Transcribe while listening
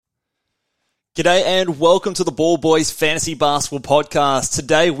G'day and welcome to the Ball Boys Fantasy Basketball Podcast.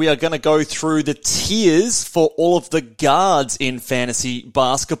 Today we are going to go through the tiers for all of the guards in fantasy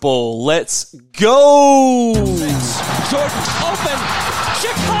basketball. Let's go! Jordan open.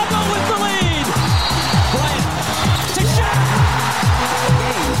 Chicago with the lead. Bryant to Shaq.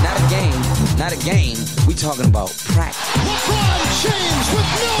 Not a game. We talking about practice. LeBron James with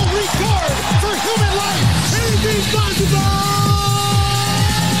no regard for human life. Anything's possible.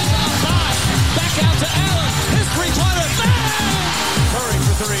 Back out to Allen. His three-pointer. Bang! Curry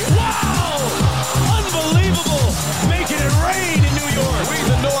for three. Wow! Unbelievable. Making it rain in New York. We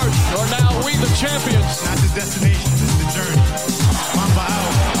the North are now we the champions. Not the destination, it's the journey. Mamba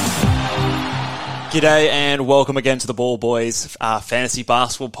out. G'day and welcome again to the Ball Boys Fantasy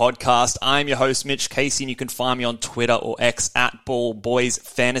Basketball Podcast. I'm your host, Mitch Casey, and you can find me on Twitter or X at Ball Boys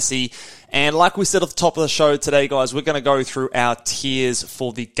Fantasy. And like we said at the top of the show today, guys, we're going to go through our tiers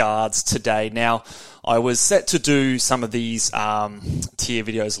for the guards today. Now, I was set to do some of these tier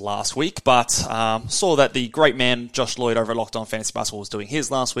videos last week, but saw that the great man Josh Lloyd over at Locked On Fantasy Basketball was doing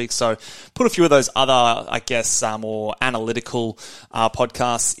his last week, so put a few of those other, I guess, more analytical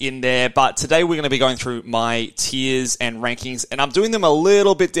podcasts in there. But today we're going to be going through my tiers and rankings, and I'm doing them a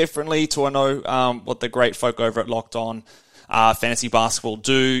little bit differently to I know what the great folk over at Locked On Fantasy Basketball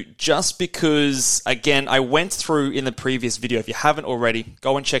do, just because, again, I went through in the previous video. If you haven't already,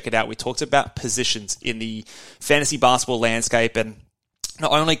 go and check it out. We talked about positions in the fantasy basketball landscape and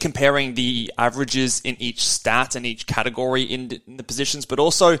not only comparing the averages in each stat and each category in the positions, but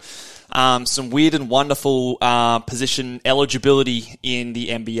also some weird and wonderful position eligibility in the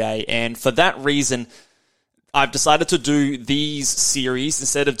NBA. And for that reason, I've decided to do these series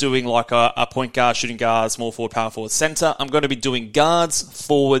instead of doing like a point guard, shooting guard, small forward, power forward, center. I'm going to be doing guards,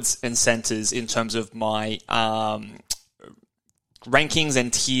 forwards, and centers in terms of my rankings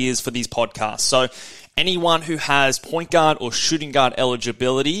and tiers for these podcasts. So anyone who has point guard or shooting guard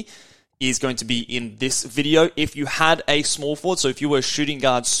eligibility is going to be in this video. If you had a small forward, so if you were a shooting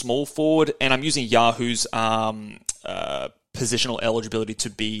guard, small forward, and I'm using Yahoo's positional eligibility to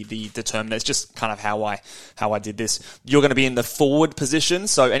be the determinant. It's just kind of how I did this. You're going to be in the forward position.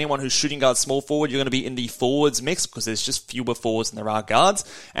 So anyone who's shooting guard, small forward, you're going to be in the forwards mix because there's just fewer forwards than there are guards.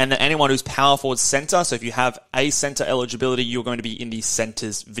 And then anyone who's power forward, center. So if you have a center eligibility, you're going to be in the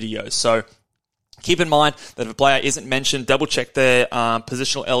centers video. So keep in mind that if a player isn't mentioned, double check their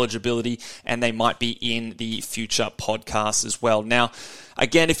positional eligibility and they might be in the future podcasts as well. Now,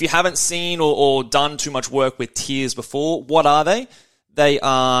 again, if you haven't seen or done too much work with tiers before, what are they? They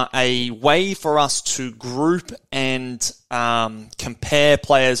are a way for us to group and compare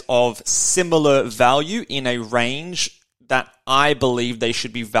players of similar value in a range that I believe they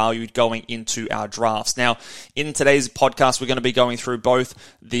should be valued going into our drafts. Now, in today's podcast, we're going to be going through both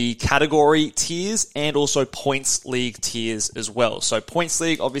the category tiers and also points league tiers as well. So points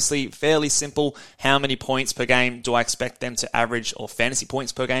league, obviously fairly simple. How many points per game do I expect them to average, or fantasy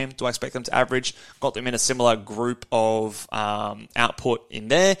points per game do I expect them to average? Got them in a similar group of output in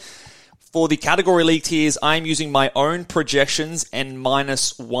there. For the category league tiers, I'm using my own projections and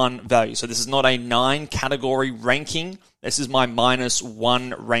 -1 value. So this is not a 9 category ranking. This is my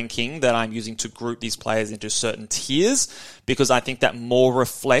 -1 ranking that I'm using to group these players into certain tiers, because I think that more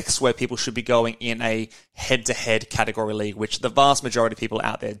reflects where people should be going in a head-to-head category league, which the vast majority of people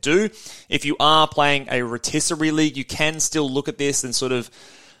out there do. If you are playing a rotisserie league, you can still look at this and sort of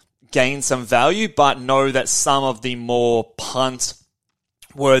gain some value, but know that some of the more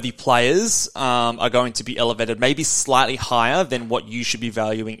punt-worthy players are going to be elevated maybe slightly higher than what you should be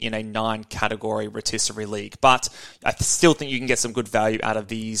valuing in a 9-category rotisserie league. But I still think you can get some good value out of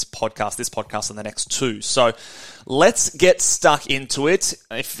this podcast and the next 2. So let's get stuck into it.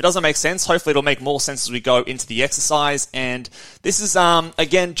 If it doesn't make sense, hopefully it'll make more sense as we go into the exercise. And this is,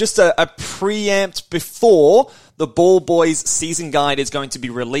 again, just a preempt before the Ball Boys season guide is going to be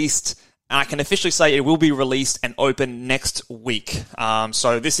released. I can officially say it will be released and open next week.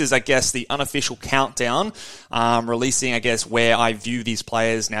 So this is, I guess, the unofficial countdown, releasing, I guess, where I view these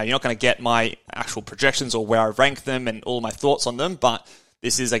players. Now, you're not going to get my actual projections or where I rank them and all my thoughts on them, but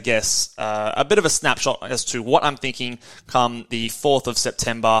this is, I guess, a bit of a snapshot as to what I'm thinking come the 4th of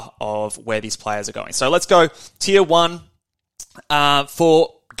September of where these players are going. So let's go tier 1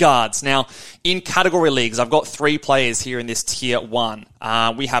 for guards. Now, in category leagues, I've got 3 players here in this tier 1.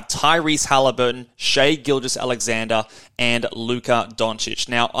 We have Tyrese Halliburton, Shai Gilgeous-Alexander, and Luka Doncic.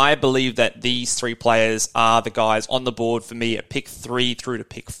 Now, I believe that these 3 players are the guys on the board for me at pick 3 through to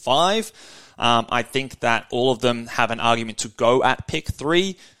pick 5. I think that all of them have an argument to go at pick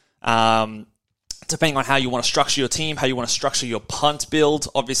 3. depending on how you want to structure your team, how you want to structure your punt build.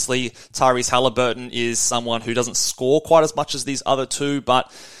 Obviously, Tyrese Halliburton is someone who doesn't score quite as much as these other two,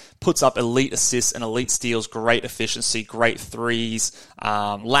 but puts up elite assists and elite steals, great efficiency, great threes,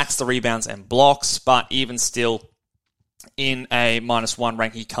 lacks the rebounds and blocks, but even still, in a -1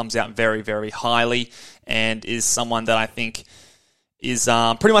 ranking, he comes out very, very highly and is someone that I think is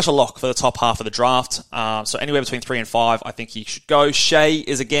pretty much a lock for the top half of the draft. So anywhere between 3 and 5, I think he should go. Shea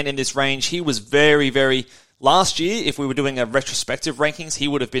is again in this range. He was very, very... Last year, if we were doing a retrospective rankings, he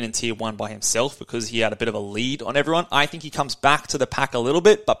would have been in tier 1 by himself because he had a bit of a lead on everyone. I think he comes back to the pack a little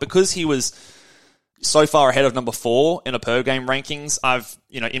bit, but because he was so far ahead of number 4 in a per game rankings,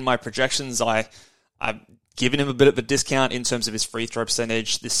 in my projections, I've given him a bit of a discount in terms of his free throw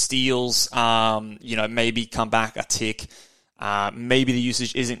percentage, the steals, maybe come back a tick. Maybe the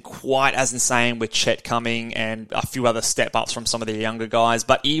usage isn't quite as insane with Chet coming and a few other step-ups from some of the younger guys.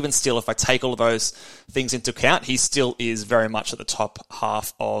 But even still, if I take all of those things into account, he still is very much at the top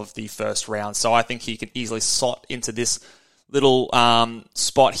half of the first round. So I think he could easily slot into this little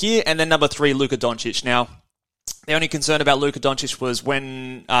spot here. And then number 3, Luka Doncic. Now, the only concern about Luka Doncic was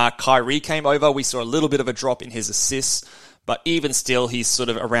when Kyrie came over, we saw a little bit of a drop in his assists. But even still, he's sort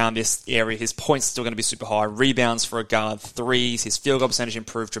of around this area. His points are still going to be super high. Rebounds for a guard, threes. His field goal percentage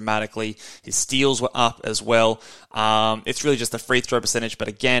improved dramatically. His steals were up as well. It's really just the free throw percentage. But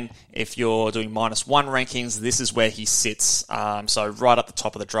again, if you're doing -1 rankings, this is where he sits. So right up the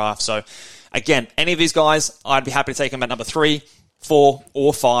top of the draft. So again, any of these guys, I'd be happy to take him at number 3, 4,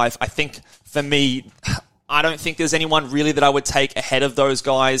 or 5. I think for me, I don't think there's anyone really that I would take ahead of those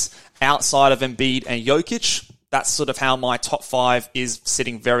guys outside of Embiid and Jokic. That's sort of how my top 5 is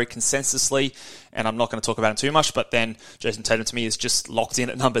sitting very consensusly, and I'm not going to talk about him too much, but then Jason Tatum to me is just locked in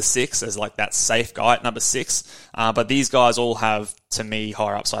at number 6 as like that safe guy at number 6. But these guys all have, to me,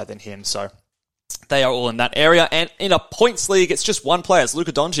 higher upside than him, so they are all in that area. And in a points league, it's just one player, it's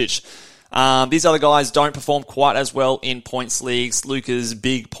Luka Doncic. These other guys don't perform quite as well in points leagues. Luka's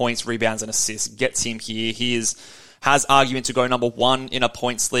big points, rebounds, and assists gets him here. He has argument to go number 1 in a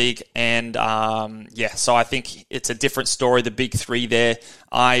points league. And, so I think it's a different story, the big 3 there.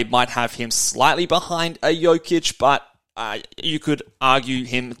 I might have him slightly behind a Jokic, but you could argue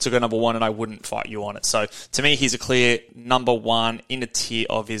him to go number 1 and I wouldn't fight you on it. So to me, he's a clear number 1 in a tier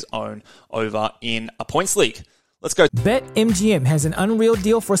of his own over in a points league. Let's go. BetMGM has an unreal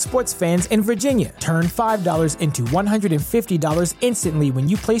deal for sports fans in Virginia. Turn $5 into $150 instantly when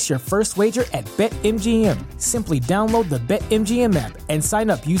you place your first wager at BetMGM. Simply download the BetMGM app and sign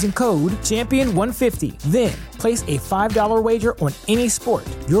up using code Champion150. Then, place a $5 wager on any sport.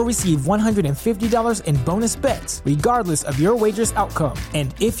 You'll receive $150 in bonus bets, regardless of your wager's outcome.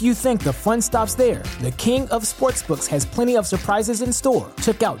 And if you think the fun stops there, the king of sportsbooks has plenty of surprises in store.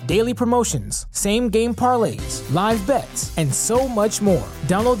 Check out daily promotions, same-game parlays, live bets, and so much more.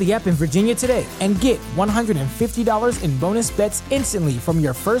 Download the app in Virginia today and get $150 in bonus bets instantly from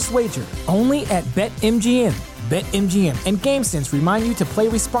your first wager. Only at BetMGM. BetMGM and GameSense remind you to play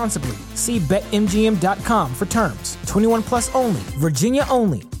responsibly. See BetMGM.com for terms. 21 plus only. Virginia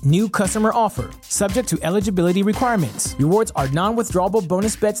only. New customer offer. Subject to eligibility requirements. Rewards are non-withdrawable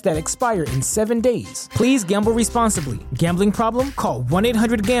bonus bets that expire in 7 days. Please gamble responsibly. Gambling problem? Call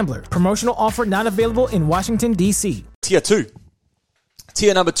 1-800-GAMBLER. Promotional offer not available in Washington, D.C. Tier 2.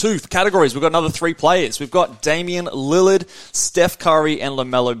 Tier number 2 for categories, we've got another 3 players. We've got Damian Lillard, Steph Curry, and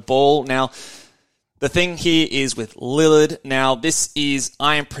LaMelo Ball. Now, the thing here is with Lillard. Now,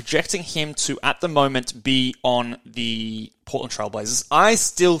 I am projecting him to, at the moment, be on the Portland Trailblazers. I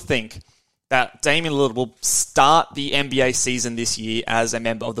still think that Damian Lillard will start the NBA season this year as a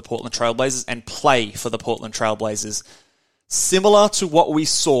member of the Portland Trailblazers and play for the Portland Trailblazers. Similar to what we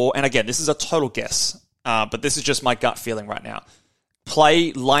saw, and again, this is a total guess, but this is just my gut feeling right now.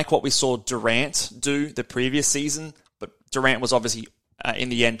 Play like what we saw Durant do the previous season, but Durant was obviously, in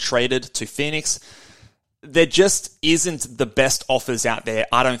the end, traded to Phoenix. There just isn't the best offers out there,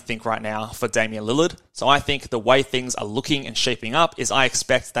 I don't think, right now for Damian Lillard. So I think the way things are looking and shaping up is I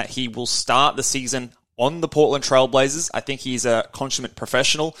expect that he will start the season on the Portland Trailblazers. I think he's a consummate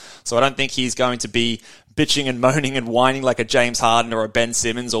professional, so I don't think he's going to be bitching and moaning and whining like a James Harden or a Ben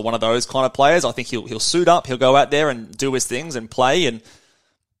Simmons or one of those kind of players. I think he'll suit up, he'll go out there and do his things and play and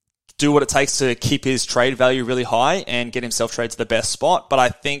do what it takes to keep his trade value really high and get himself traded to the best spot. But I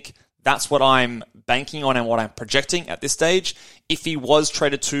think that's what I'm banking on and what I'm projecting at this stage. If he was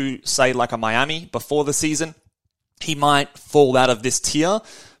traded to, say, like a Miami before the season, he might fall out of this tier.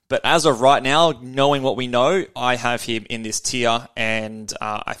 But as of right now, knowing what we know, I have him in this tier, and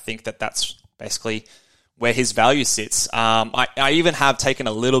I think that that's basically where his value sits. I even have taken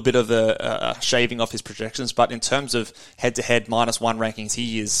a little bit of the shaving off his projections, but in terms of head-to-head -1 rankings,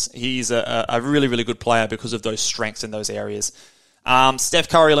 he's a really, really good player because of those strengths in those areas. Steph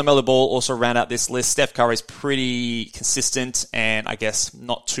Curry, LaMelo Ball also round out this list. Steph Curry's pretty consistent, and I guess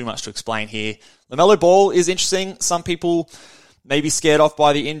not too much to explain here. LaMelo Ball is interesting. Some people may be scared off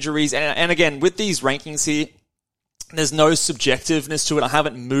by the injuries, and again, with these rankings here, there's no subjectiveness to it. I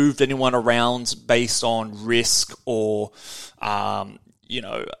haven't moved anyone around based on risk or,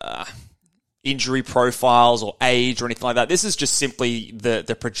 injury profiles or age or anything like that. This is just simply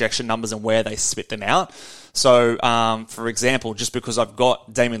the projection numbers and where they spit them out. So, for example, just because I've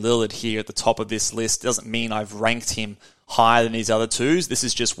got Damian Lillard here at the top of this list doesn't mean I've ranked him higher than these other twos. This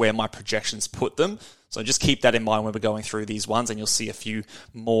is just where my projections put them. So just keep that in mind when we're going through these ones, and you'll see a few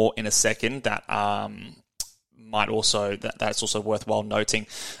more in a second that that's also worthwhile noting.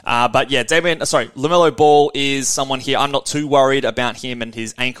 But yeah, LaMelo Ball is someone here. I'm not too worried about him and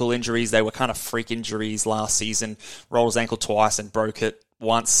his ankle injuries. They were kind of freak injuries last season. Rolled his ankle twice and broke it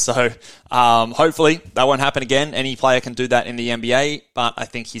once. So hopefully that won't happen again. Any player can do that in the NBA, but I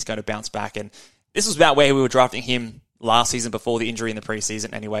think he's going to bounce back. And this was about where we were drafting him last season before the injury in the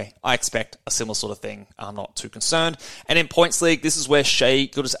preseason anyway. I expect a similar sort of thing. I'm not too concerned. And in points league, this is where Shai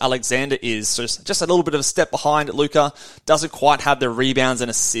Gilgeous-Alexander is. So just a little bit of a step behind Luka. Doesn't quite have the rebounds and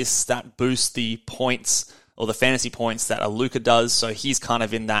assists that boost the points or the fantasy points that a Luka does. So he's kind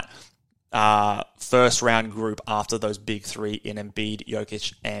of in that first round group after those big three in Embiid,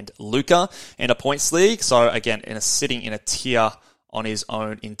 Jokic, and Luka in a points league. So again, sitting in a tier on his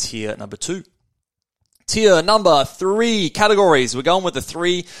own in tier number 2. Tier number 3 categories. We're going with the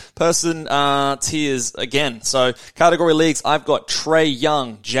 3-person tiers again. So category leagues, I've got Trae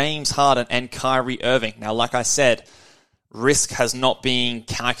Young, James Harden, and Kyrie Irving. Now, like I said, risk has not been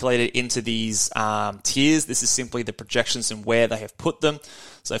calculated into these tiers. This is simply the projections and where they have put them.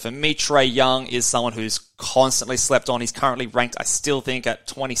 So for me, Trae Young is someone who's constantly slept on. He's currently ranked, I still think, at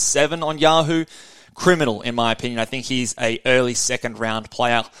 27 on Yahoo. Criminal, in my opinion. I think he's a early second round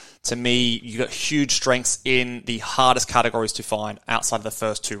player. To me, you got huge strengths in the hardest categories to find outside of the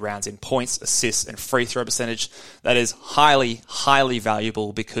first 2 rounds in points, assists, and free throw percentage. That is highly, highly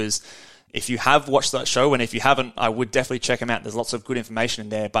valuable because if you have watched that show, and if you haven't, I would definitely check him out. There's lots of good information in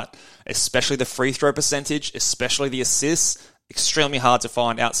there, but especially the free throw percentage, especially the assists, extremely hard to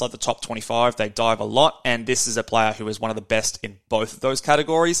find outside the top 25. They dive a lot, and this is a player who is one of the best in both of those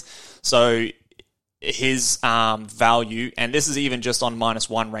categories. So his value, and this is even just on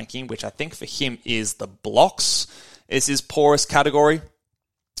 -1 ranking, which I think for him is the blocks, is his poorest category.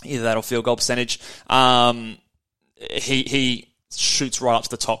 Either that or field goal percentage. He shoots right up to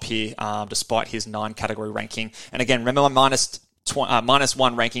the top here, despite his 9-category ranking. And again, remember my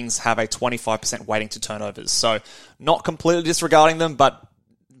 -1 rankings have a 25% weighting to turnovers. So not completely disregarding them, but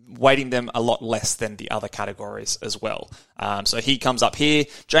weighting them a lot less than the other categories as well. So he comes up here.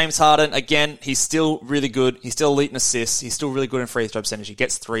 James Harden, again, he's still really good. He's still elite in assists. He's still really good in free throw percentage. He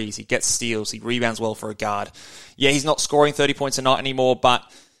gets threes. He gets steals. He rebounds well for a guard. Yeah, he's not scoring 30 points a night anymore, but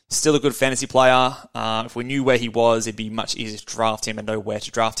still a good fantasy player. If we knew where he was, it'd be much easier to draft him and know where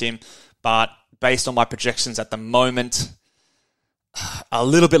to draft him. But based on my projections at the moment, a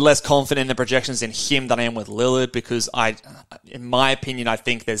little bit less confident in the projections in him than I am with Lillard because in my opinion, I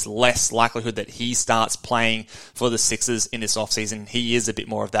think there's less likelihood that he starts playing for the Sixers in this offseason. He is a bit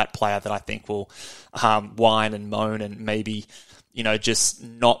more of that player that I think will whine and moan and maybe, just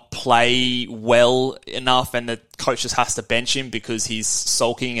not play well enough, and the coach just has to bench him because he's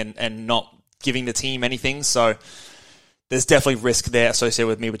sulking and not giving the team anything. So there's definitely risk there associated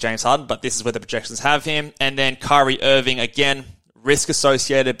with me with James Harden, but this is where the projections have him. And then Kyrie Irving, again, risk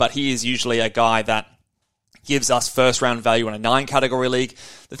associated, but he is usually a guy that gives us first round value in a 9-category league.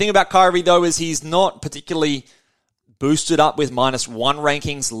 The thing about Kyrie, though, is he's not particularly boosted up with -1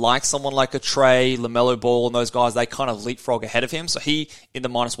 rankings like someone like a Trae, LaMelo Ball, and those guys. They kind of leapfrog ahead of him. So he, in the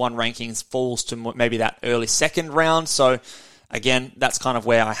 -1 rankings, falls to maybe that early second round. So again, that's kind of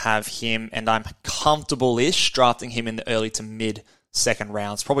where I have him, and I'm comfortable-ish drafting him in the early to mid second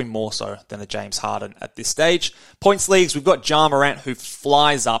rounds, probably more so than the James Harden at this stage. Points leagues, we've got Ja Morant, who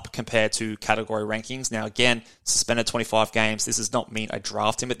flies up compared to category rankings. Now, again, suspended 25 games. This does not mean I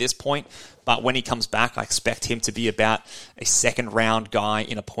draft him at this point, but when he comes back, I expect him to be about a second round guy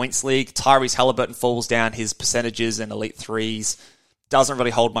in a points league. Tyrese Halliburton falls down. His percentages and elite threes doesn't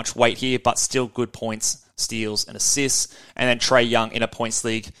really hold much weight here, but still good points, steals, and assists. And then Trae Young in a points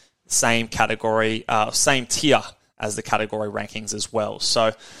league, same category, same tier as the category rankings as well.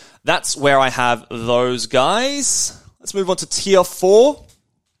 So that's where I have those guys. Let's move on to tier 4.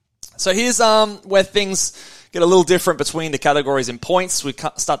 So here's where things get a little different between the categories in points. We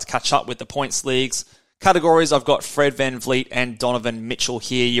start to catch up with the points leagues. Categories, I've got Fred VanVleet and Donovan Mitchell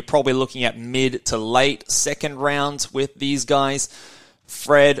here. You're probably looking at mid to late second round with these guys.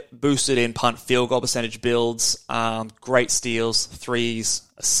 Fred boosted in punt field goal percentage builds, great steals, threes,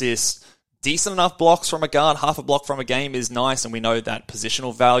 assists, decent enough blocks from a guard. Half a block from a game is nice, and we know that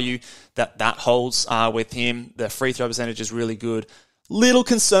positional value that holds with him. The free throw percentage is really good. Little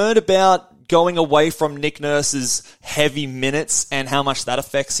concerned about going away from Nick Nurse's heavy minutes and how much that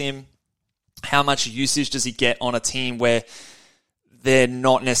affects him. How much usage does he get on a team where they're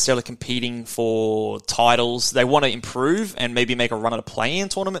not necessarily competing for titles? They want to improve and maybe make a run at a play-in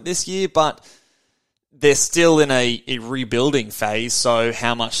tournament this year, but they're still in a rebuilding phase. So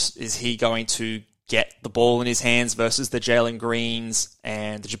how much is he going to get the ball in his hands versus the Jalen Greens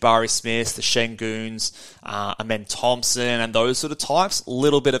and the Jabari Smiths, the Şengüns, Amen Thompson, and those sort of types? A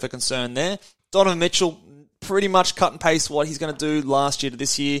little bit of a concern there. Donovan Mitchell, pretty much cut and paste what he's going to do last year to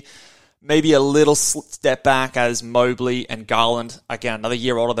this year. Maybe a little step back as Mobley and Garland. Again, another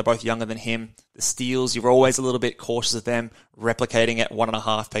year older. They're both younger than him. The steals, you're always a little bit cautious of them replicating at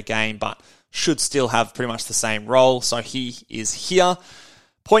 1.5 per game, but should still have pretty much the same role. So he is here.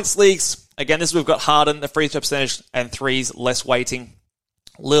 Points leagues. Again, this we've got Harden, the free throw percentage and threes, less weighting.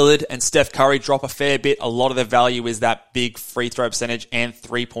 Lillard and Steph Curry drop a fair bit. A lot of their value is that big free throw percentage and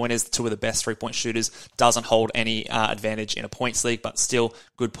three-pointers, two of the best three-point shooters. Doesn't hold any advantage in a points league, but still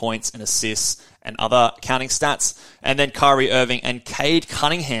good points and assists and other counting stats. And then Kyrie Irving and Cade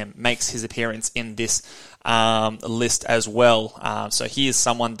Cunningham makes his appearance in this list as well. So he is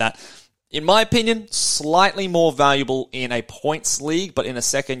someone that, in my opinion, slightly more valuable in a points league, but in a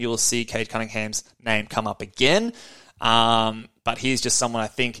second you'll see Cade Cunningham's name come up again. But he's just someone I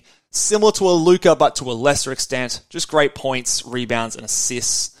think similar to a Luka, but to a lesser extent. Just great points, rebounds, and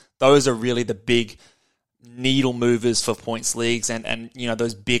assists. Those are really the big needle movers for points leagues, and you know,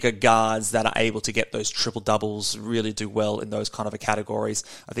 those bigger guards that are able to get those triple doubles really do well in those kind of categories.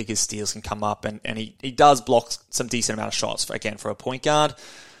 I think his steals can come up, and he does block some decent amount of shots for a point guard.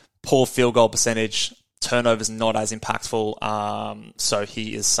 Poor field goal percentage, turnovers not as impactful. So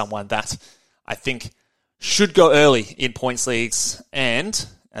he is someone that I think should go early in points leagues, and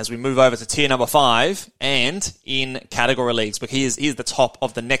as we move over to tier number 5 and in category leagues, but he is the top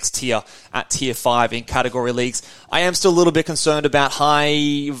of the next tier at tier 5 in category leagues. I am still a little bit concerned about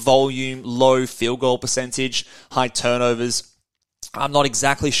high volume, low field goal percentage, high turnovers. I'm not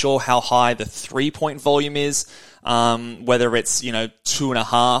exactly sure how high the 3-point volume is, whether it's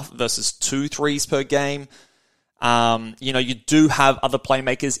 2.5 versus 2 threes per game. You do have other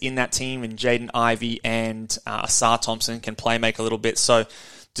playmakers in that team, and Jaden Ivey and Asar Thompson can play make a little bit. So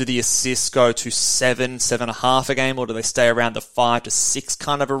do the assists go to 7.5 a game, or do they stay around the 5 to 6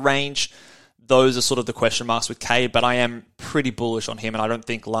 kind of a range? Those are sort of the question marks with Cade, but I am pretty bullish on him, and I don't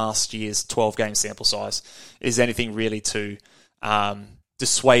think last year's 12-game sample size is anything really to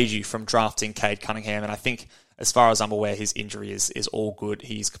dissuade you from drafting Cade Cunningham. And I think, as far as I'm aware, his injury is all good.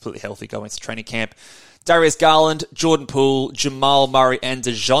 He's completely healthy going into training camp. Darius Garland, Jordan Poole, Jamal Murray, and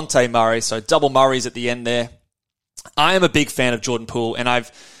DeJounte Murray. So double Murrays at the end there. I am a big fan of Jordan Poole, and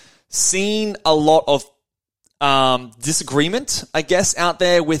I've seen a lot of disagreement, I guess, out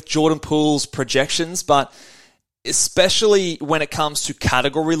there with Jordan Poole's projections, but especially when it comes to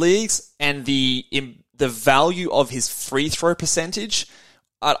category leagues and the value of his free throw percentage,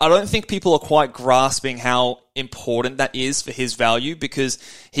 I don't think people are quite grasping how important that is for his value, because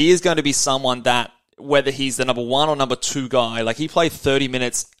he is going to be someone that, whether he's the number 1 or number 2 guy, like he played 30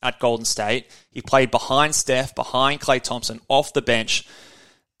 minutes at Golden State. He played behind Steph, behind Klay Thompson, off the bench.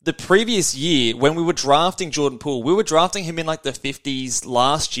 The previous year, when we were drafting Jordan Poole, we were drafting him in like the 50s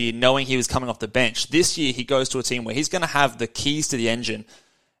last year, knowing he was coming off the bench. This year, he goes to a team where he's going to have the keys to the engine,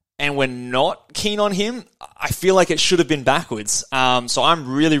 and we're not keen on him. I feel like it should have been backwards. So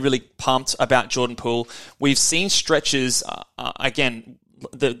I'm really, really pumped about Jordan Poole. We've seen stretches, again,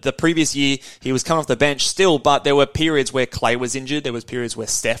 the previous year, he was coming off the bench still, but there were periods where Klay was injured. There was periods where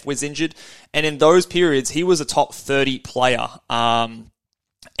Steph was injured. And in those periods, he was a top 30 player. And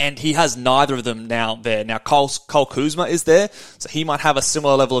he has neither of them now there. Now, Kyle Kuzma is there, so he might have a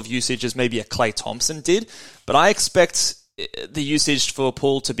similar level of usage as maybe a Klay Thompson did. But I expect the usage for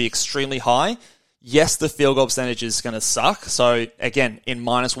Poole to be extremely high. Yes, the field goal percentage is going to suck. So, again, in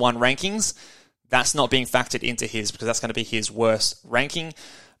 -1 rankings, that's not being factored into his, because that's going to be his worst ranking.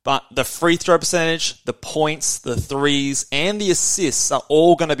 But the free throw percentage, the points, the threes, and the assists are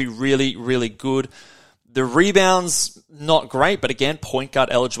all going to be really, really good. The rebounds, not great, but again, point guard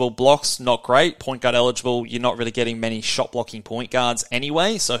eligible. Blocks, not great. Point guard eligible, you're not really getting many shot blocking point guards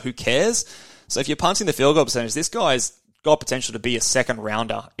anyway, so who cares? So if you're punting the field goal percentage, this guy's got potential to be a second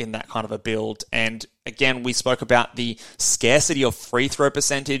rounder in that kind of a build. And again, we spoke about the scarcity of free throw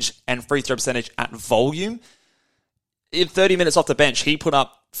percentage and free throw percentage at volume. In 30 minutes off the bench, he put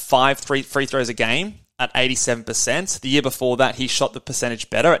up 5 free throws a game at 87%. The year before that, he shot the percentage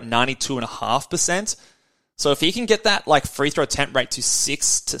better at 92.5%. So if he can get that like free throw attempt rate to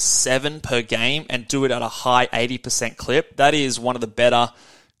 6 to 7 per game and do it at a high 80% clip, that is one of the better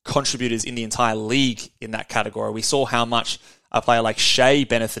contributors in the entire league in that category. We saw how much a player like Shea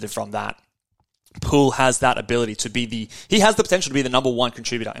benefited from that. Poole has that ability to be he has the potential to be the number one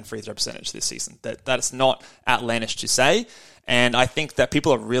contributor in free throw percentage this season. That's not outlandish to say. And I think that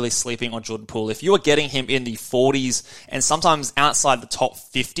people are really sleeping on Jordan Poole. If you are getting him in the 40s and sometimes outside the top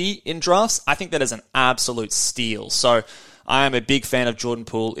 50 in drafts, I think that is an absolute steal. So I am a big fan of Jordan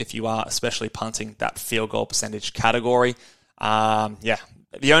Poole if you are especially punting that field goal percentage category. The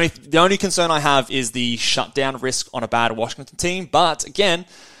only concern I have is the shutdown risk on a bad Washington team. But again,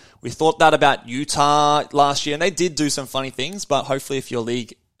 we thought that about Utah last year, and they did do some funny things, but hopefully if your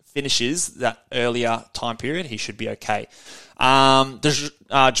league finishes that earlier time period, he should be okay.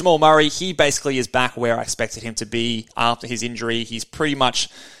 Jamal Murray, he basically is back where I expected him to be after his injury. He's pretty much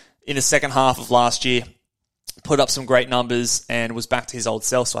in the second half of last year, put up some great numbers and was back to his old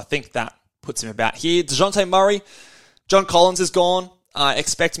self, so I think that puts him about here. DeJounte Murray, John Collins is gone. I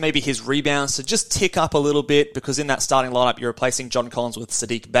expect maybe his rebounds to just tick up a little bit because in that starting lineup, you're replacing John Collins with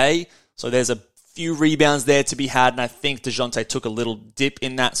Sadiq Bey. So there's a few rebounds there to be had, and I think DeJounte took a little dip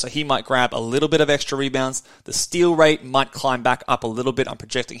in that, so he might grab a little bit of extra rebounds. The steal rate might climb back up a little bit. I'm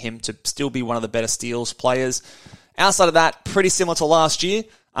projecting him to still be one of the better steals players. Outside of that, pretty similar to last year,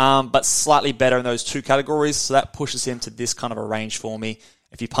 but slightly better in those two categories, so that pushes him to this kind of a range for me.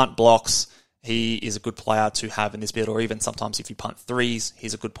 If you punt blocks, he is a good player to have in this build, or even sometimes if you punt threes,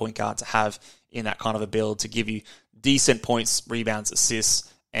 he's a good point guard to have in that kind of a build to give you decent points, rebounds,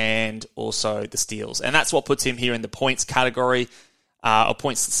 assists, and also the steals. And that's what puts him here in the points category, or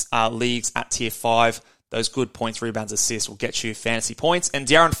points leagues at tier 5. Those good points, rebounds, assists will get you fantasy points. And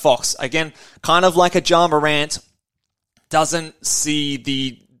De'Aaron Fox, again, kind of like a Ja Morant, doesn't see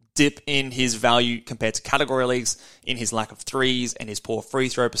the dip in his value compared to category leagues in his lack of threes and his poor free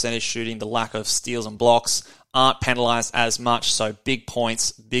throw percentage shooting. The lack of steals and blocks aren't penalized as much, so big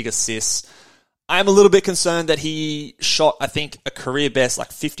points, big assists. I'm a little bit concerned that he shot, I think, a career best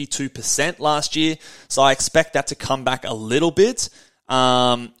like 52% last year, so I expect that to come back a little bit,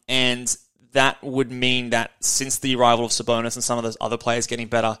 and that would mean that since the arrival of Sabonis and some of those other players getting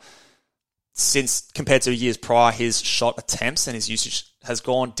better, since compared to years prior, his shot attempts and his usage has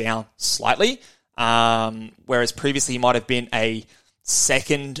gone down slightly. Whereas previously he might have been a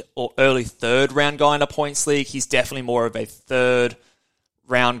second or early third round guy in a points league. He's definitely more of a third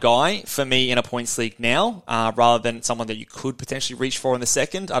round guy for me in a points league now, rather than someone that you could potentially reach for in the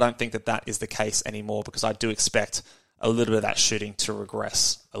second. I don't think that that is the case anymore because I do expect a little bit of that shooting to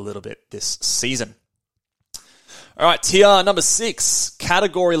regress a little bit this season. All right, tier number 6,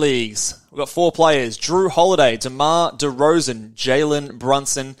 category leagues. We've got 4 players: Drew Holiday, DeMar DeRozan, Jalen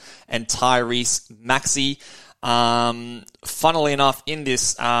Brunson, and Tyrese Maxey. Funnily enough, in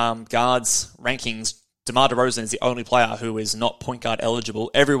this guards rankings, DeMar DeRozan is the only player who is not point guard eligible.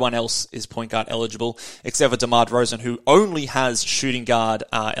 Everyone else is point guard eligible, except for DeMar DeRozan, who only has shooting guard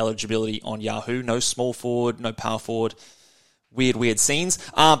eligibility on Yahoo. No small forward, no power forward. Weird scenes.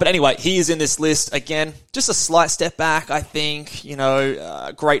 But anyway, he is in this list. Again, just a slight step back, I think.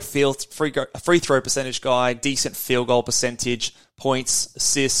 Great free throw percentage guy, decent field goal percentage, points,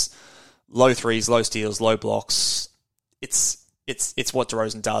 assists, low threes, low steals, low blocks. It's what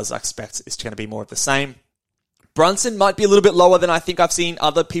DeRozan does. I expect it's going to be more of the same. Brunson might be a little bit lower than I think I've seen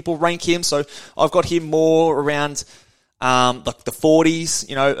other people rank him. So I've got him more around like the 40s,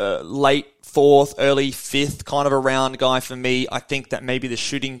 late 4th, early 5th kind of a round guy for me. I think that maybe the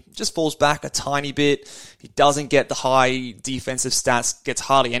shooting just falls back a tiny bit. He doesn't get the high defensive stats, gets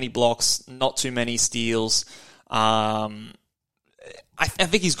hardly any blocks, not too many steals. I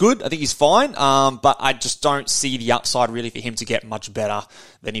think he's good. I think he's fine. But I just don't see the upside really for him to get much better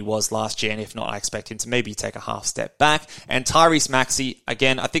than he was last year. And if not, I expect him to maybe take a half step back. And Tyrese Maxey,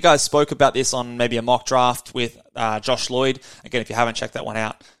 again, I think I spoke about this on maybe a mock draft with Josh Lloyd. Again, if you haven't checked that one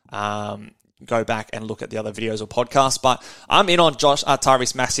out, go back and look at the other videos or podcasts. But I'm in on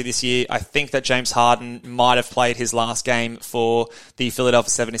Tyrese Maxey this year. I think that James Harden might have played his last game for the Philadelphia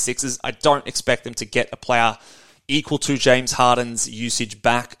 76ers. I don't expect them to get a player equal to James Harden's usage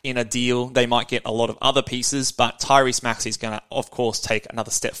back in a deal. They might get a lot of other pieces, but Tyrese Maxey is going to, of course, take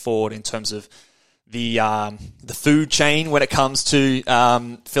another step forward in terms of the food chain when it comes to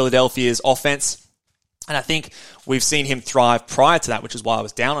Philadelphia's offense. And I think we've seen him thrive prior to that, which is why I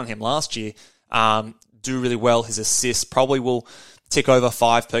was down on him last year. Do really well. His assists probably will tick over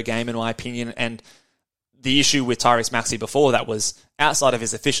 5 per game, in my opinion. And the issue with Tyrese Maxey before that was outside of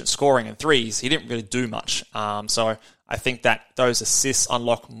his efficient scoring and threes, he didn't really do much. So I think that those assists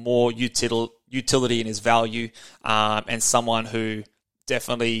unlock more utility in his value, and someone who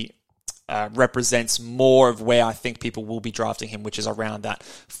definitely represents more of where I think people will be drafting him, which is around that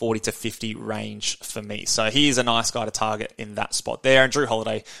 40 to 50 range for me. So he is a nice guy to target in that spot there. And Drew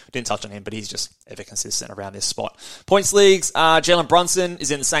Holiday, didn't touch on him, but he's just ever consistent around this spot. Points leagues, Jalen Brunson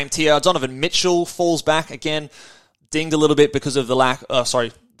is in the same tier. Donovan Mitchell falls back again, dinged a little bit because of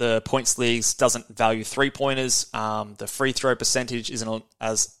the points leagues doesn't value 3-pointers. The free throw percentage isn't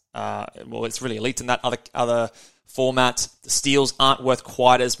as, it's really elite in that other format. The steals aren't worth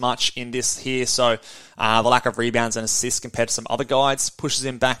quite as much in this here, so the lack of rebounds and assists compared to some other guides pushes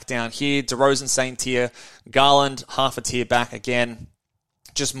him back down here. DeRozan, same tier. Garland, half a tier back again.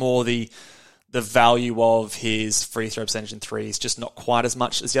 Just more the value of his free throw percentage in threes, just not quite as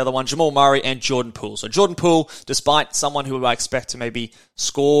much as the other one. Jamal Murray and Jordan Poole. So Jordan Poole, despite someone who I expect to maybe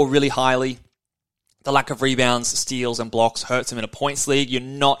score really highly, the lack of rebounds, steals, and blocks hurts him in a points league. You're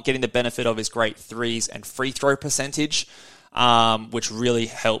not getting the benefit of his great threes and free throw percentage, which really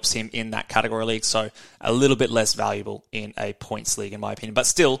helps him in that category league. So a little bit less valuable in a points league, in my opinion. But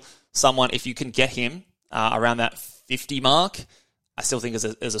still, someone, if you can get him around that 50 mark, I still think is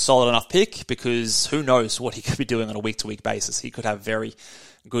a solid enough pick, because who knows what he could be doing on a week-to-week basis. He could have very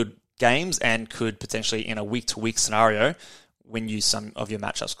good games and could potentially, in a week-to-week scenario, win you some of your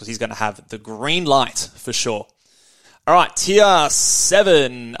matchups, because he's going to have the green light for sure. All right, tier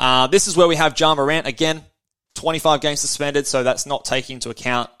 7. This is where we have Ja Morant. Again, 25 games suspended, so that's not taking into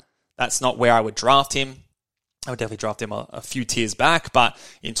account. That's not where I would draft him. I would definitely draft him a few tiers back, but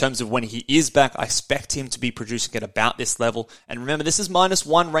in terms of when he is back, I expect him to be producing at about this level. And remember, this is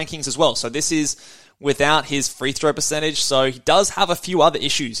 -1 rankings as well, so this is without his free throw percentage, so he does have a few other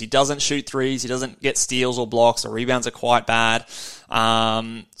issues. He doesn't shoot threes, he doesn't get steals or blocks, the rebounds are quite bad.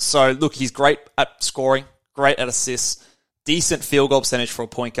 So look, he's great at scoring, great at assists, decent field goal percentage for a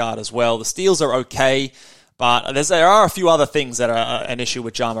point guard as well. The steals are okay, but there are a few other things that are an issue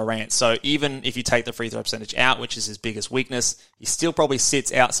with Ja Morant. So even if you take the free throw percentage out, which is his biggest weakness, he still probably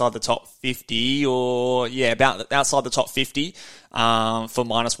sits outside the top 50 about outside the top 50 for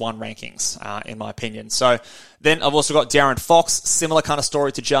 -1 rankings, in my opinion. So then I've also got De'Aaron Fox, similar kind of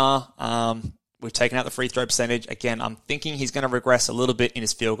story to Ja. We've taken out the free throw percentage. Again, I'm thinking he's going to regress a little bit in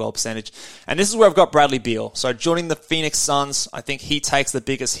his field goal percentage. And this is where I've got Bradley Beal. So joining the Phoenix Suns, I think he takes the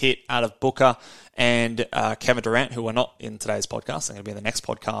biggest hit out of Booker and Kevin Durant, who are not in today's podcast. They're going to be in the next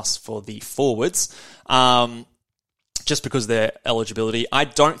podcast for the forwards, just because of their eligibility. I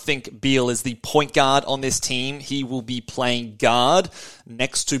don't think Beal is the point guard on this team. He will be playing guard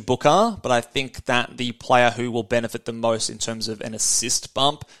next to Booker, but I think that the player who will benefit the most in terms of an assist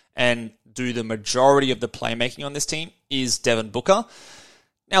bump and do the majority of the playmaking on this team is Devin Booker.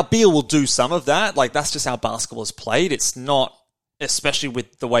 Now, Beal will do some of that. Like, that's just how basketball is played. It's not, especially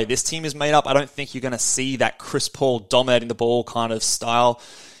with the way this team is made up, I don't think you're going to see that Chris Paul dominating the ball kind of style.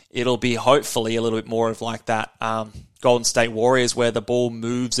 It'll be hopefully a little bit more of like that Golden State Warriors where the ball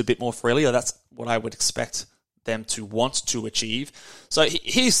moves a bit more freely. Or that's what I would expect them to want to achieve. So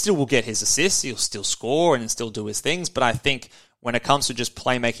he still will get his assists. He'll still score and still do his things. But I think when it comes to just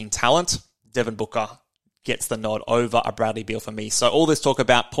playmaking talent, Devin Booker gets the nod over a Bradley Beal for me. So all this talk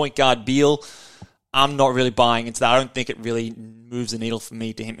about point guard Beal, I'm not really buying into that. I don't think it really moves the needle for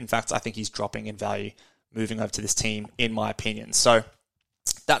me to him. In fact, I think he's dropping in value moving over to this team, in my opinion. So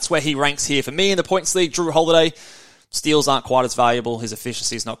that's where he ranks here for me in the points league. Drew Holiday, steals aren't quite as valuable. His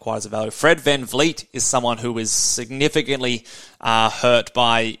efficiency is not quite as valuable. Fred VanVleet is someone who is significantly hurt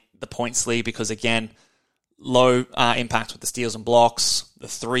by the points league because, again, low impact with the steals and blocks. The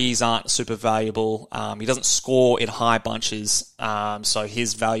threes aren't super valuable. He doesn't score in high bunches, so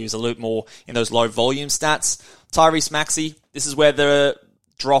his value is a little more in those low volume stats. Tyrese Maxey, this is where the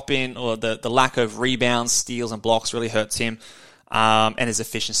drop in or the lack of rebounds, steals, and blocks really hurts him, and his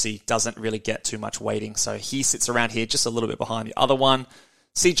efficiency doesn't really get too much weighting. So he sits around here just a little bit behind the other one.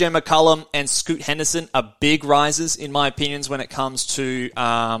 CJ McCollum and Scoot Henderson are big risers, in my opinions, when it comes to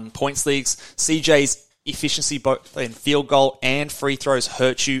points leagues. CJ's efficiency both in field goal and free throws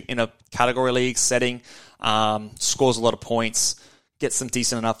hurt you in a category league setting. Scores a lot of points, gets some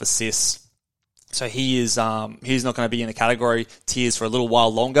decent enough assists. So he's not going to be in the category tiers for a little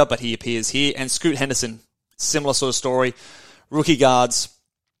while longer, but he appears here. And Scoot Henderson, similar sort of story. Rookie guards,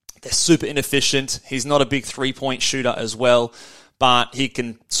 they're super inefficient. He's not a big three-point shooter as well, but he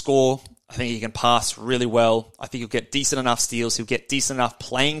can score. I think he can pass really well. I think he'll get decent enough steals. He'll get decent enough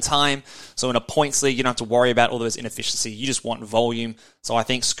playing time. So in a points league, you don't have to worry about all those inefficiency. You just want volume. So I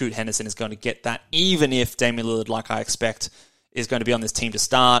think Scoot Henderson is going to get that, even if Damian Lillard, like I expect, is going to be on this team to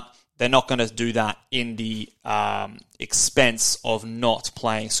start. They're not going to do that in the expense of not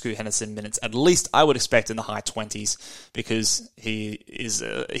playing Scoot Henderson minutes. At least I would expect in the high 20s, because he is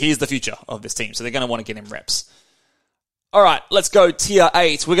the future of this team. So they're going to want to get him reps. All right, let's go tier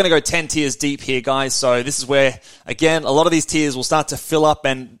 8. We're going to go 10 tiers deep here, guys. So this is where, again, a lot of these tiers will start to fill up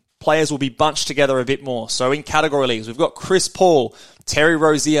and players will be bunched together a bit more. So in category leagues, we've got Chris Paul, Terry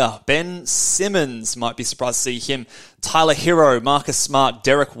Rozier, Ben Simmons, might be surprised to see him, Tyler Hero, Marcus Smart,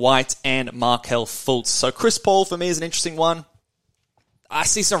 Derek White, and Markelle Fultz. So Chris Paul for me is an interesting one. I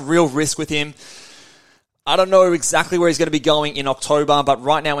see some real risk with him. I don't know exactly where he's going to be going in October, but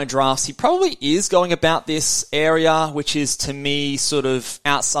right now in drafts, he probably is going about this area, which is, to me, sort of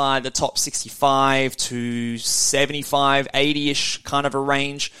outside the top 65 to 75, 80-ish kind of a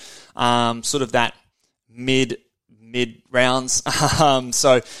range, sort of that mid rounds.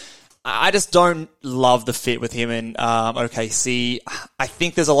 So I just don't love the fit with him in OKC. I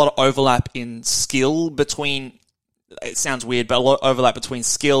think there's a lot of overlap in skill between, it sounds weird, but a lot of overlap between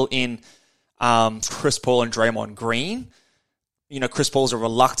skill in Chris Paul and Draymond Green. You know, Chris Paul's a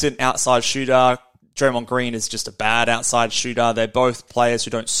reluctant outside shooter. Draymond Green is just a bad outside shooter. They're both players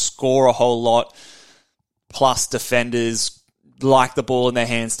who don't score a whole lot, plus defenders, like the ball in their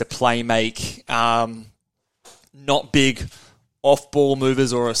hands to play make. Not big off-ball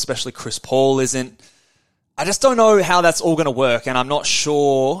movers, or especially Chris Paul isn't. I just don't know how that's all going to work, and I'm not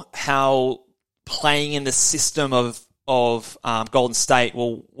sure how playing in the system of Golden State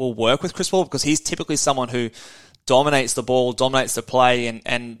will work with Chris Paul, because he's typically someone who dominates the ball, dominates the play,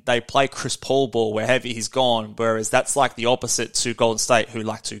 and they play Chris Paul ball wherever he's gone, whereas that's like the opposite to Golden State, who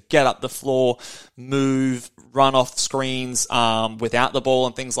like to get up the floor, move, run off screens without the ball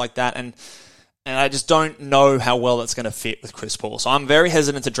and things like that, and I just don't know how well that's going to fit with Chris Paul. So I'm very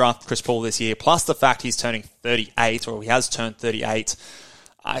hesitant to draft Chris Paul this year, plus the fact he's turning 38, or he has turned 38.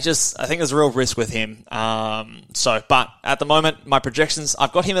 I think there's a real risk with him. But at the moment, my projections,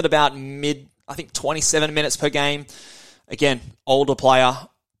 I've got him at about 27 minutes per game. Again, older player.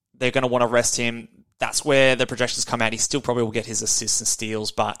 They're going to want to rest him. That's where the projections come out. He still probably will get his assists and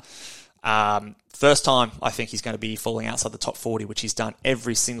steals, but first time I think he's going to be falling outside the top 40, which he's done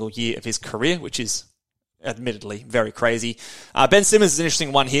every single year of his career, which is admittedly very crazy. Ben Simmons is an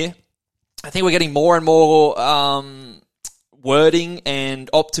interesting one here. I think we're getting more and more wording and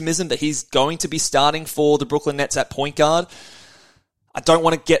optimism that he's going to be starting for the Brooklyn Nets at point guard. I don't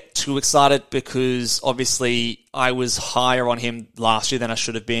want to get too excited, because obviously I was higher on him last year than I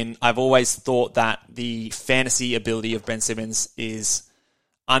should have been. I've always thought that the fantasy ability of Ben Simmons is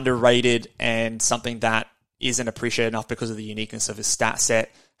underrated and something that isn't appreciated enough because of the uniqueness of his stat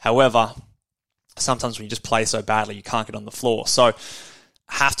set. However, sometimes when you just play so badly, you can't get on the floor. So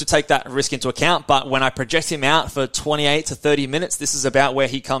have to take that risk into account, but when I project him out for 28 to 30 minutes, this is about where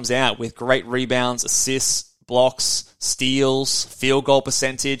he comes out, with great rebounds, assists, blocks, steals, field goal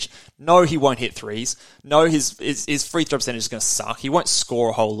percentage. No, he won't hit threes. No, his free throw percentage is going to suck. He won't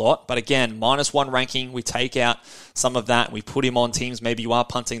score a whole lot, but again, -1 ranking, we take out some of that, we put him on teams, maybe you are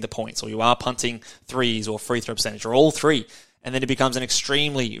punting the points, or you are punting threes, or free throw percentage, or all three, and then he becomes an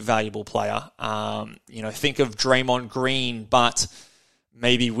extremely valuable player. Think of Draymond Green, but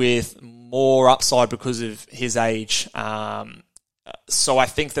maybe with more upside because of his age. So I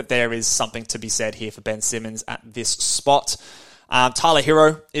think that there is something to be said here for Ben Simmons at this spot. Tyler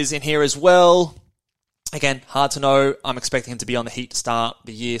Hero is in here as well. Again, hard to know. I'm expecting him to be on the Heat to start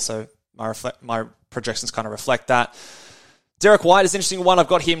the year, so my projections kind of reflect that. Derek White is an interesting one. I've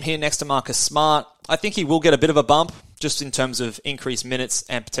got him here next to Marcus Smart. I think he will get a bit of a bump just in terms of increased minutes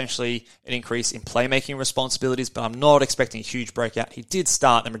and potentially an increase in playmaking responsibilities, but I'm not expecting a huge breakout. He did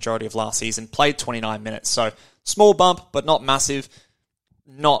start the majority of last season, played 29 minutes, so small bump, but not massive.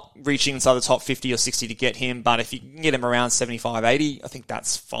 Not reaching inside the top 50 or 60 to get him, but if you can get him around 75, 80, I think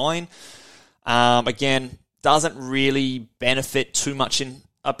that's fine. Again, doesn't really benefit too much in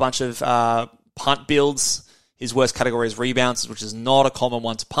a bunch of punt builds. His worst category is rebounds, which is not a common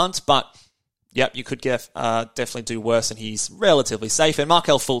one to punt, but yep, you could definitely do worse, and he's relatively safe. And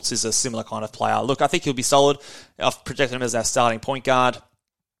Markelle Fultz is a similar kind of player. Look, I think he'll be solid. I've projected him as our starting point guard.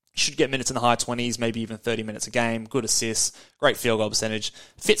 Should get minutes in the high 20s, maybe even 30 minutes a game. Good assists, great field goal percentage.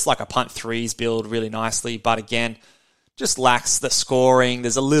 Fits like a punt threes build really nicely, but again, just lacks the scoring.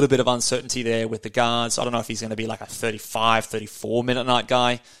 There's a little bit of uncertainty there with the guards. I don't know if he's going to be like a 35, 34-minute night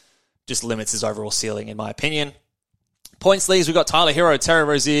guy. Just limits his overall ceiling, in my opinion. Points leagues, we've got Tyler Hero, Terry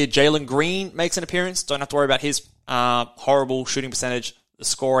Rozier, Jalen Green makes an appearance. Don't have to worry about his horrible shooting percentage. The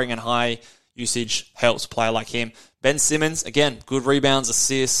scoring and high usage helps a player like him. Ben Simmons, again, good rebounds,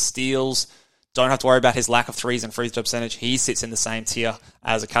 assists, steals. Don't have to worry about his lack of threes and free throw percentage. He sits in the same tier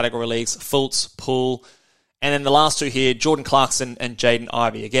as the category leagues. Fultz, Poole. And then the last two here, Jordan Clarkson and Jaden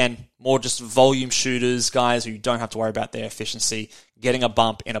Ivey. Again, more just volume shooters, guys who don't have to worry about their efficiency, getting a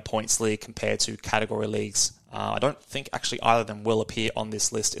bump in a points league compared to category leagues. I don't think actually either of them will appear on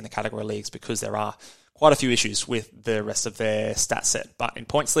this list in the category leagues because there are quite a few issues with the rest of their stat set. But in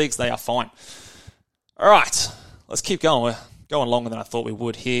points leagues, they are fine. All right, let's keep going. We're going longer than I thought we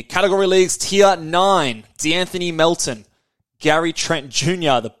would here. Category leagues, tier 9, DeAnthony Melton. Gary Trent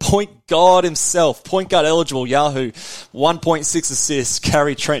Jr., the point guard himself, point guard eligible, Yahoo, 1.6 assists,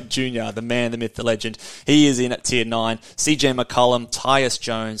 Gary Trent Jr., the man, the myth, the legend. He is in at tier 9. CJ McCollum, Tyus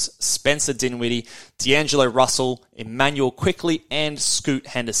Jones, Spencer Dinwiddie, D'Angelo Russell, Emmanuel Quickley, and Scoot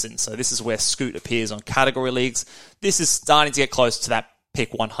Henderson. So this is where Scoot appears on category leagues. This is starting to get close to that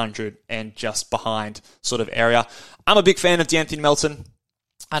pick 100 and just behind sort of area. I'm a big fan of DeAnthony Melton.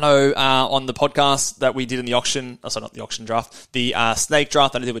 I know on the podcast that we did in the auction, not the auction draft, the snake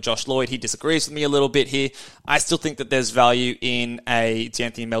draft that I did with Josh Lloyd, he disagrees with me a little bit here. I still think that there's value in a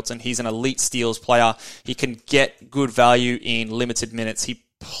DeAnthony Melton. He's an elite steals player. He can get good value in limited minutes. He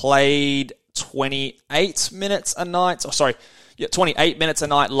played 28 minutes a night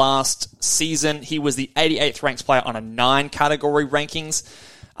last season. He was the 88th ranked player on a 9 category rankings.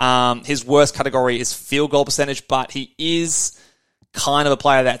 His worst category is field goal percentage, but he is kind of a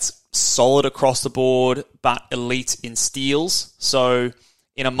player that's solid across the board, but elite in steals. So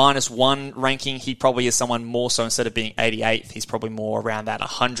in a -1 ranking, he probably is someone more so instead of being 88th, he's probably more around that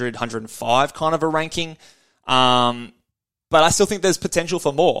 100, 105 kind of a ranking. But I still think there's potential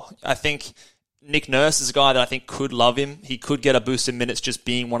for more. I think Nick Nurse is a guy that I think could love him. He could get a boost in minutes just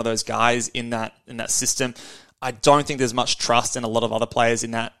being one of those guys in that system. I don't think there's much trust in a lot of other players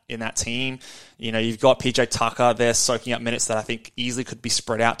in that team. You know, you've got PJ Tucker there soaking up minutes that I think easily could be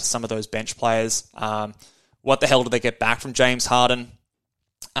spread out to some of those bench players. What the hell do they get back from James Harden?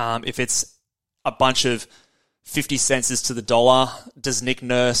 If it's a bunch of 50 cents to the dollar, does Nick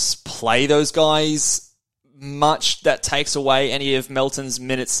Nurse play those guys much that takes away any of Melton's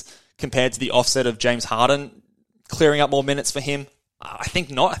minutes compared to the offset of James Harden clearing up more minutes for him? I think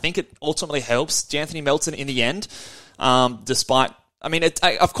not. I think it ultimately helps DeAnthony Melton in the end, despite... I mean,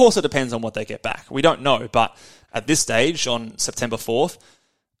 of course it depends on what they get back. We don't know, but at this stage, on September 4th,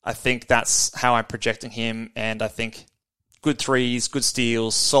 I think that's how I'm projecting him, and I think good threes, good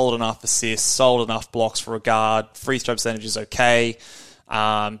steals, solid enough assists, solid enough blocks for a guard, free throw percentage is okay,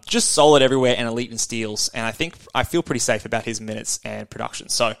 just solid everywhere and elite in steals, and I feel pretty safe about his minutes and production.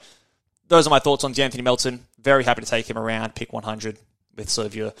 So those are my thoughts on DeAnthony Melton. Very happy to take him around pick 100 with sort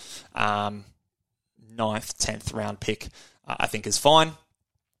of your 9th, 10th round pick. I think is fine.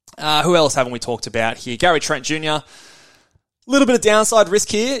 Who else haven't we talked about here? Gary Trent Jr., a little bit of downside risk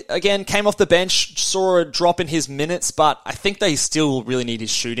here. Again, came off the bench, saw a drop in his minutes, but I think they still really need his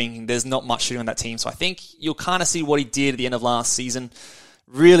shooting. There's not much shooting on that team, so I think you'll kind of see what he did at the end of last season.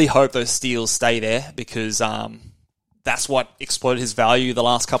 Really hope those steals stay there because that's what exploded his value the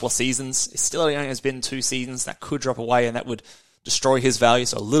last couple of seasons. It still only has been 2 seasons. That could drop away and that would destroy his value,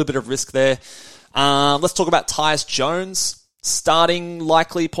 so a little bit of risk there. Let's talk about Tyus Jones, starting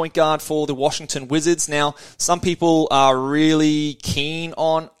likely point guard for the Washington Wizards. Now, some people are really keen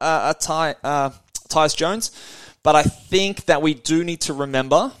on Tyus Jones, but I think that we do need to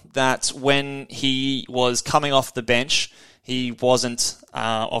remember that when he was coming off the bench, he wasn't,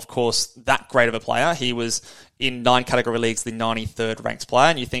 of course, that great of a player. He was in 9 category leagues, the 93rd ranked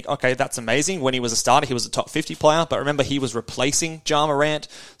player, and you think, okay, that's amazing. When he was a starter, he was a top 50 player, but remember, he was replacing Ja Morant,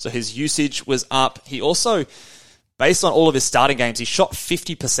 so his usage was up. He also, based on all of his starting games, he shot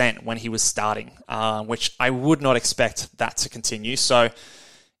 50% when he was starting, which I would not expect that to continue. So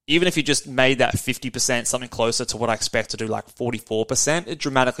even if he just made that 50% something closer to what I expect to do, like 44%, it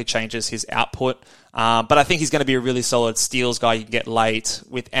dramatically changes his output. But I think he's going to be a really solid steals guy you can get late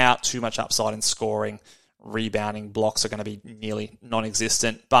without too much upside in scoring. Rebounding, blocks are going to be nearly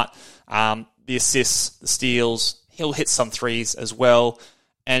non-existent. But the assists, the steals, he'll hit some threes as well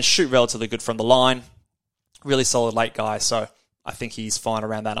and shoot relatively good from the line. Really solid late guy, so I think he's fine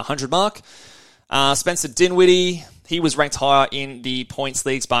around that 100 mark. Spencer Dinwiddie, he was ranked higher in the points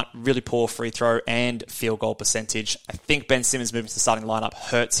leagues, but really poor free throw and field goal percentage. I think Ben Simmons moving to the starting lineup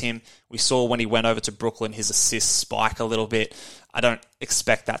hurts him. We saw when he went over to Brooklyn, his assists spike a little bit. I don't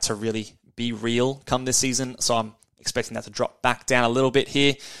expect that to really be real come this season, so I'm expecting that to drop back down a little bit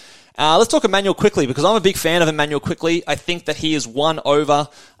here. Let's talk Emmanuel Quickley, because I'm a big fan of Emmanuel Quickley. I think that he is won over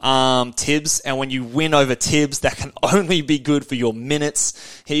Tibbs, and when you win over Tibbs, that can only be good for your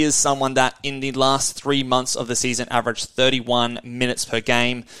minutes. He is someone that in the last 3 months of the season averaged 31 minutes per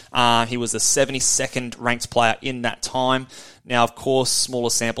game. He was the 72nd ranked player in that time. Now, of course,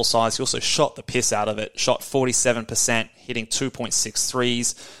 smaller sample size. He also shot the piss out of it. Shot 47%, hitting 2.6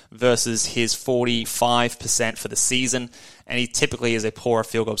 threes versus his 45% for the season. And he typically is a poorer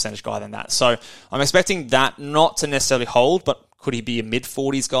field goal percentage guy than that. So I'm expecting that not to necessarily hold, but could he be a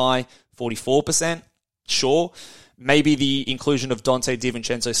mid-40s guy? 44%? Sure. Maybe the inclusion of Dante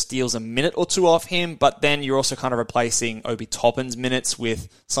DiVincenzo steals a minute or two off him, but then you're also kind of replacing Obi Toppin's minutes with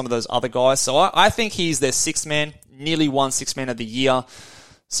some of those other guys. So I think he's their sixth man, nearly won sixth man of the year.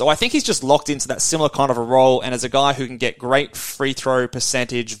 So I think he's just locked into that similar kind of a role, and as a guy who can get great free throw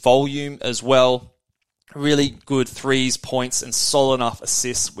percentage, volume as well, really good threes, points, and solid enough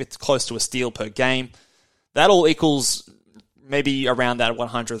assists with close to a steal per game. That all equals maybe around that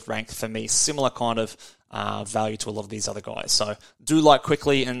 100th rank for me. Similar kind of value to a lot of these other guys. So do like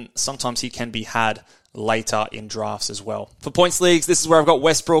Quickley, and sometimes he can be had later in drafts as well. For points leagues, this is where I've got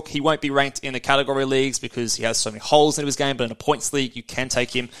Westbrook. He won't be ranked in the category leagues because he has so many holes in his game, but in a points league, you can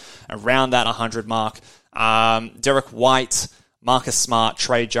take him around that 100 mark. Derek White, Marcus Smart,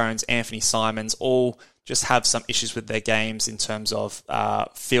 Trey Jones, Anthony Simons, all just have some issues with their games in terms of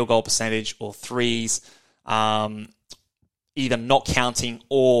field goal percentage or threes, either not counting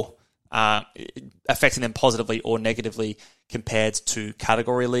or affecting them positively or negatively compared to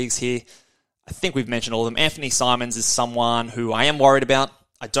category leagues here. I think we've mentioned all of them. Anthony Simons is someone who I am worried about.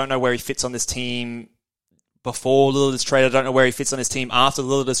 I don't know where he fits on this team before Lillard is traded. I don't know where he fits on this team after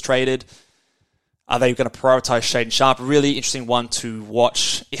Lillard is traded. Are they going to prioritize Shaedon Sharpe? Really interesting one to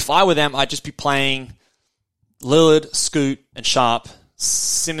watch. If I were them, I'd just be playing Lillard, Scoot, and Sharpe.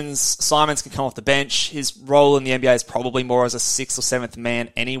 Simons can come off the bench. His role in the NBA is probably more as a 6th or 7th man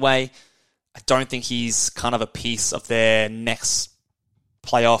anyway. I don't think he's kind of a piece of their next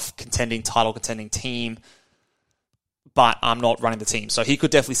playoff title contending team, but I'm not running the team. So he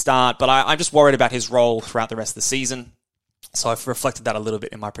could definitely start, but I'm just worried about his role throughout the rest of the season. So I've reflected that a little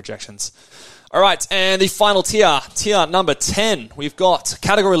bit in my projections. All right, and the final tier number 10, we've got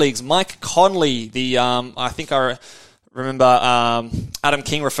category leagues. Mike Conley, I think I remember Adam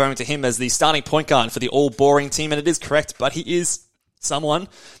King referring to him as the starting point guard for the all-boring team, and it is correct, but he is someone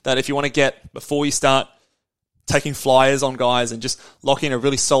that if you want to get, before you start taking flyers on guys and just lock in a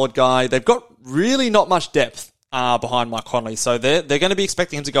really solid guy, they've got really not much depth behind Mike Conley, so they're going to be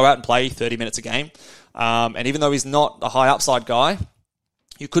expecting him to go out and play 30 minutes a game, and even though he's not a high upside guy,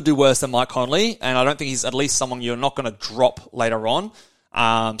 you could do worse than Mike Conley, and I don't think he's at least someone you're not going to drop later on.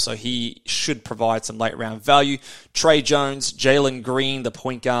 So he should provide some late round value. Trey Jones, Jalen Green, the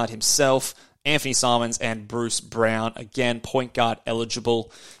point guard himself, Anthony Simons, and Bruce Brown, again, point guard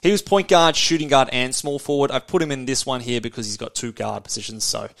eligible. He was point guard, shooting guard, and small forward. I've put him in this one here because he's got 2 guard positions,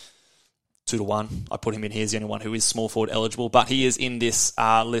 so 2-1. I put him in here as the only one who is small forward eligible, but he is in this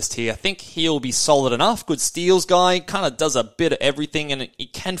list here. I think he'll be solid enough. Good steals guy, kind of does a bit of everything, and he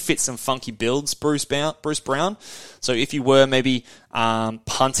can fit some funky builds, Bruce Brown. So if you were maybe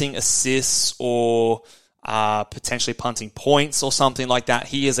punting assists or potentially punting points or something like that,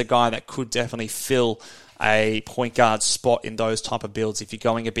 he is a guy that could definitely fill a point guard spot in those type of builds. If you're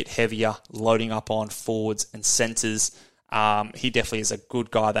going a bit heavier, loading up on forwards and centers, he definitely is a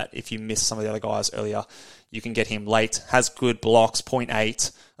good guy that if you miss some of the other guys earlier, you can get him late. Has good blocks,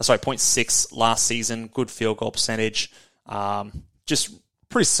 0.6 last season, good field goal percentage. Just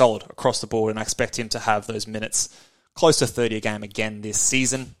pretty solid across the board, and I expect him to have those minutes close to 30 a game again this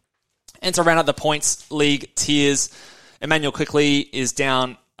season. And to round out the points league tiers, Emmanuel Quickley is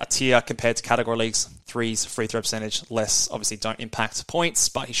down a tier compared to category leagues. Threes, free throw percentage, less obviously don't impact points,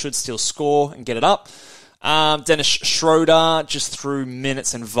 but he should still score and get it up. Dennis Schroeder, just through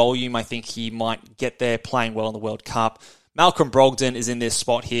minutes and volume, I think he might get there, playing well in the World Cup. Malcolm Brogdon is in this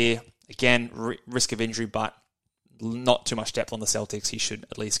spot here. Again, risk of injury, but not too much depth on the Celtics. He should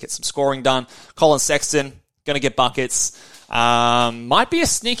at least get some scoring done. Colin Sexton, going to get buckets. Might be a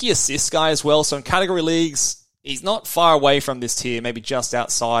sneaky assist guy as well. So in category leagues, he's not far away from this tier, maybe just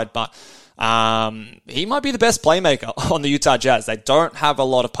outside, but he might be the best playmaker on the Utah Jazz. They don't have a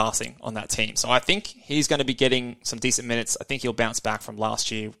lot of passing on that team. So I think he's going to be getting some decent minutes. I think he'll bounce back from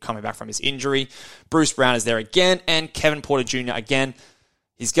last year, coming back from his injury. Bruce Brown is there again, and Kevin Porter Jr. again.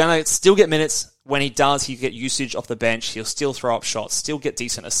 He's going to still get minutes. When he does, he'll get usage off the bench. He'll still throw up shots, still get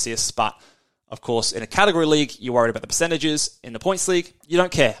decent assists. But, of course, in a category league, you're worried about the percentages. In the points league, you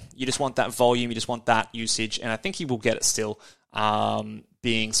don't care. You just want that volume. You just want that usage. And I think he will get it still,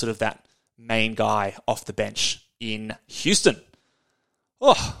 being sort of that main guy off the bench in Houston.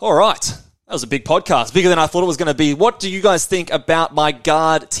 Oh, all right. That was a big podcast, bigger than I thought it was going to be. What do you guys think about my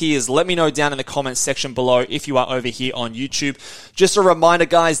guard tiers? Let me know down in the comments section below if you are over here on YouTube. Just a reminder,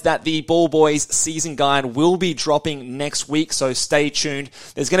 guys, that the Ball Boys season guide will be dropping next week, so stay tuned.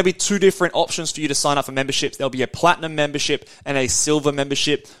 There's going to be 2 different options for you to sign up for memberships. There'll be a platinum membership and a silver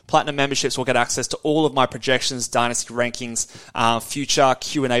membership. Platinum memberships will get access to all of my projections, dynasty rankings, future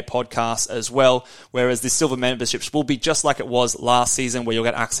Q&A podcasts as well, whereas the silver memberships will be just like it was last season, where you'll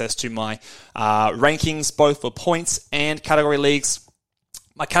get access to my rankings, both for points and category leagues.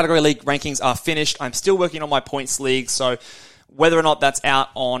 My category league rankings are finished. I'm still working on my points league, so whether or not that's out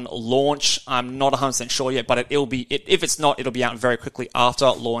on launch, I'm not 100% sure yet, but it'll be, if it's not, it'll be out very quickly after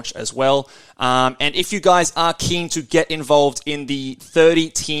launch as well. And if you guys are keen to get involved in the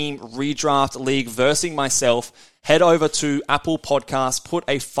 30-team redraft league versing myself, head over to Apple Podcasts, put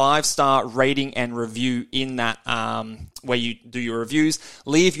a 5-star rating and review in that, where you do your reviews.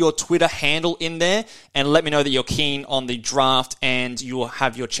 Leave your Twitter handle in there and let me know that you're keen on the draft, and you will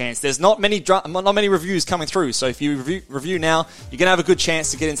have your chance. There's not many reviews coming through, so if you review now, you're going to have a good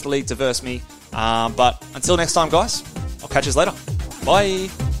chance to get into the league to verse me. But until next time, guys, I'll catch you later.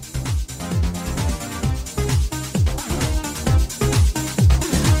 Bye.